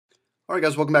Alright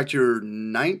guys, welcome back to your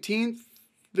 19th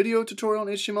video tutorial on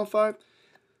HTML5.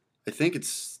 I think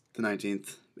it's the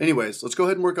 19th. Anyways, let's go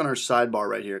ahead and work on our sidebar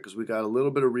right here because we got a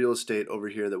little bit of real estate over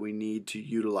here that we need to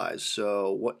utilize. So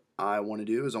what I want to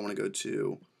do is I want to go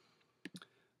to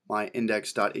my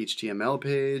index.html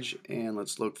page and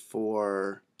let's look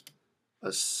for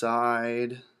a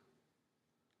side.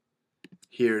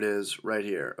 Here it is right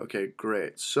here. Okay,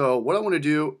 great. So what I want to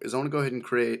do is I want to go ahead and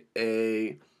create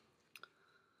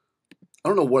I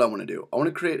don't know what I want to do. I want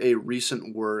to create a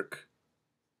recent work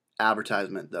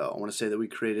advertisement though. I want to say that we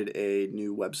created a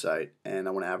new website and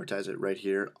I want to advertise it right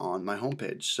here on my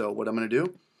homepage. So what I'm going to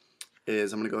do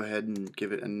is I'm going to go ahead and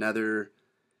give it another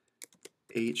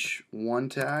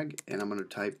H1 tag and I'm going to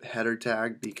type header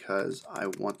tag because I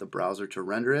want the browser to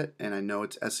render it and I know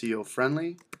it's SEO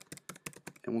friendly.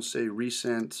 And we'll say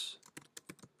recent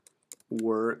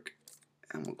work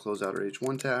and we'll close out our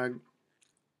H1 tag.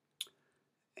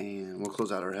 And we'll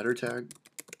close out our header tag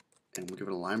and we'll give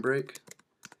it a line break.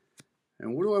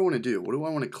 And what do I want to do? What do I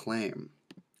want to claim?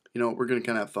 You know, we're going to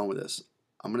kind of have fun with this.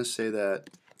 I'm going to say that,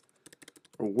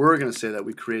 or we're going to say that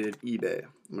we created eBay.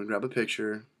 I'm going to grab a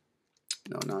picture.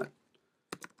 No, not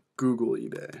Google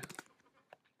eBay.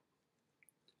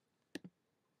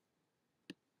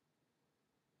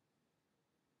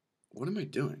 What am I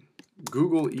doing?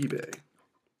 Google eBay.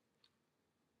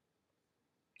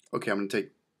 Okay, I'm going to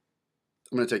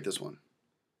take this one.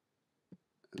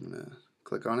 I'm going to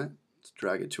click on it. Let's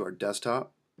drag it to our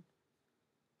desktop.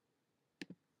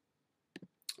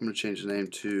 I'm going to change the name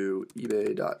to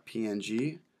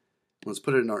ebay.png. Let's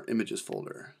put it in our images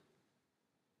folder.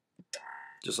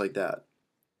 Just like that.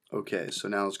 Okay, so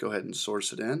now let's go ahead and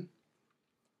source it in.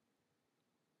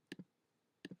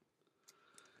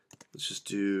 Let's just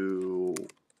do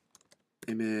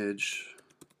image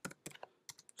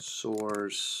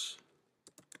source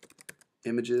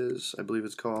images, I believe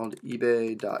it's called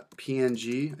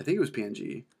ebay.png. I think it was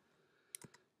PNG.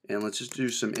 And let's just do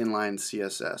some inline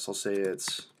CSS. I'll say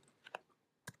it's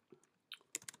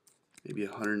maybe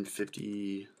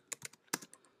 150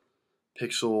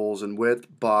 pixels in width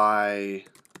by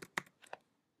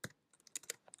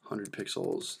 100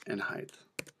 pixels in height.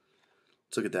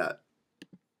 Let's look at that.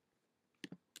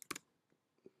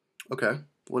 Okay,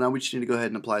 well now we just need to go ahead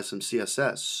and apply some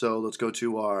CSS. So let's go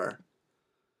to our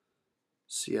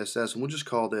CSS and we'll just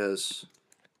call this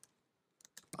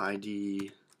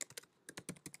ID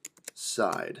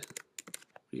side.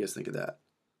 What do you guys think of that?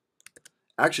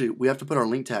 Actually, we have to put our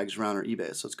link tags around our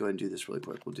eBay, so let's go ahead and do this really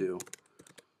quick. We'll do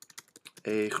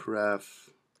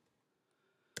href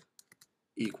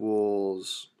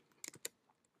equals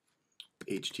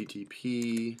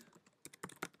http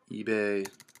ebay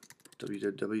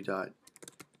www.ebay.com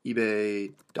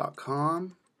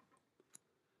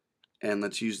and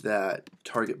let's use that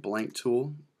target blank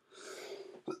tool.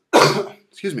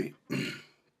 Excuse me.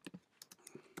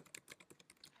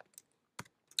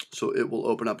 So it will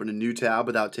open up in a new tab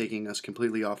without taking us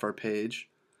completely off our page.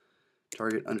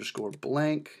 Target underscore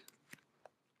blank.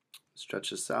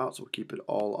 Stretch this out so we'll keep it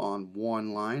all on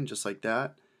one line just like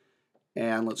that.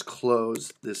 And let's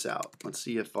close this out. Let's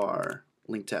see if our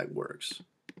link tag works.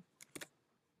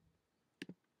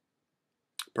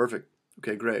 Perfect.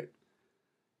 Okay, great.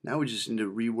 Now we just need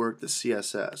to rework the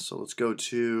CSS. So let's go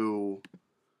to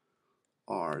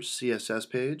our CSS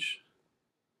page.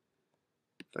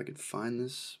 If I could find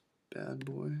this bad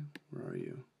boy, where are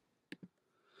you?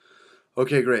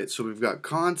 Okay, great. So we've got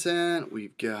content,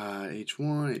 we've got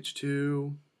H1,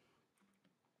 H2.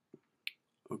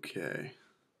 Okay.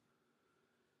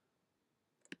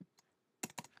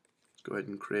 Let's go ahead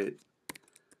and create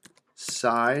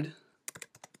side,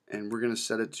 and we're going to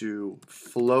set it to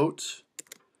float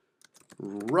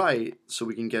right so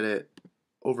we can get it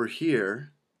over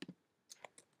here.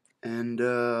 And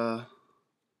we'll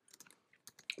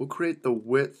create the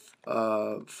width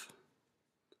of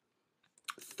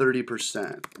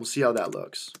 30%. We'll see how that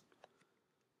looks.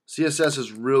 CSS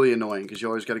is really annoying because you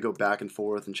always got to go back and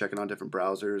forth and check it on different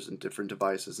browsers and different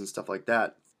devices and stuff like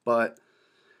that. But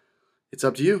it's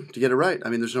up to you to get it right. I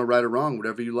mean, there's no right or wrong.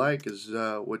 Whatever you like is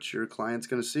what your client's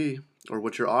going to see or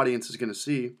what your audience is going to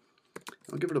see.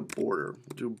 I'll give it a border.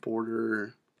 We'll do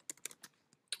border.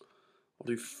 I'll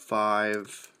do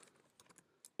 5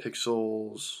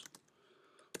 pixels.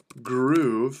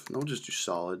 Groove. No, we'll just do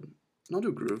solid. No, I'll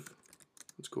do groove.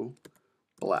 That's cool.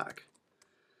 Black.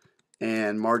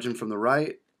 And margin from the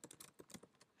right.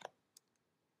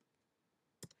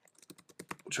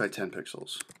 We'll try 10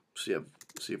 pixels. See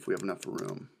if we have enough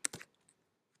room.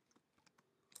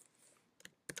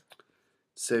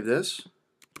 Save this.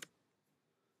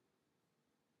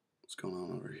 What's going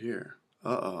on over here?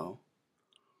 Uh-oh.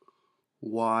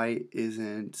 Why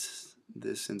isn't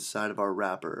this inside of our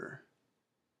wrapper?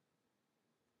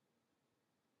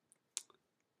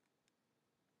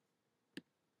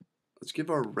 Let's give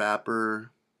our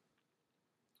wrapper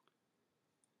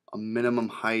a minimum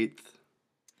height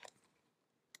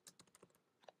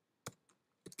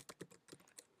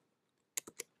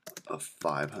of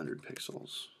 500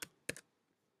 pixels.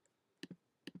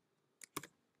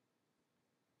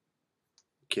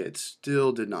 Okay, it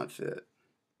still did not fit.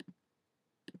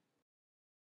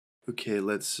 Okay,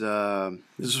 let's, this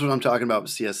is what I'm talking about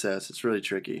with CSS. It's really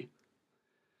tricky.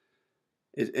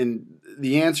 And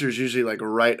the answer is usually like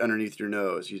right underneath your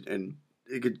nose. And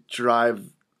it could drive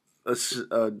a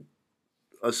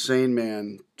sane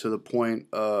man to the point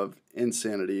of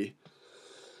insanity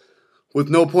with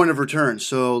no point of return.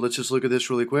 So let's just look at this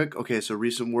really quick. Okay, so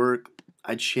recent work.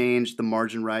 I changed the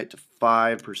margin right to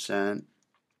 5%.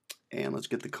 And let's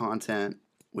get the content,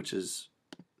 which is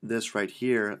this right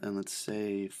here. And let's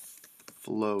say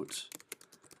float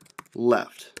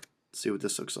left. Let's see what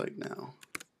this looks like now.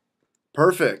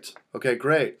 Perfect. Okay,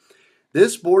 great.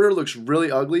 This border looks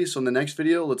really ugly. So in the next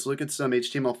video, let's look at some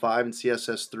HTML5 and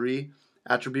CSS3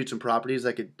 attributes and properties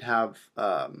that could have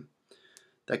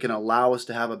that can allow us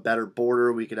to have a better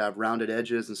border. We could have rounded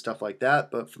edges and stuff like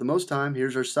that. But for the most time,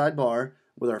 here's our sidebar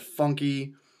with our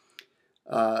funky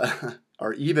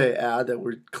our eBay ad that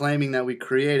we're claiming that we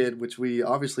created, which we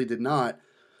obviously did not.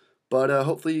 But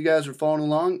hopefully you guys are following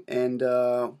along, and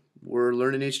we're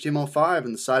learning HTML5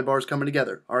 and the sidebar is coming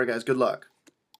together. All right, guys, good luck.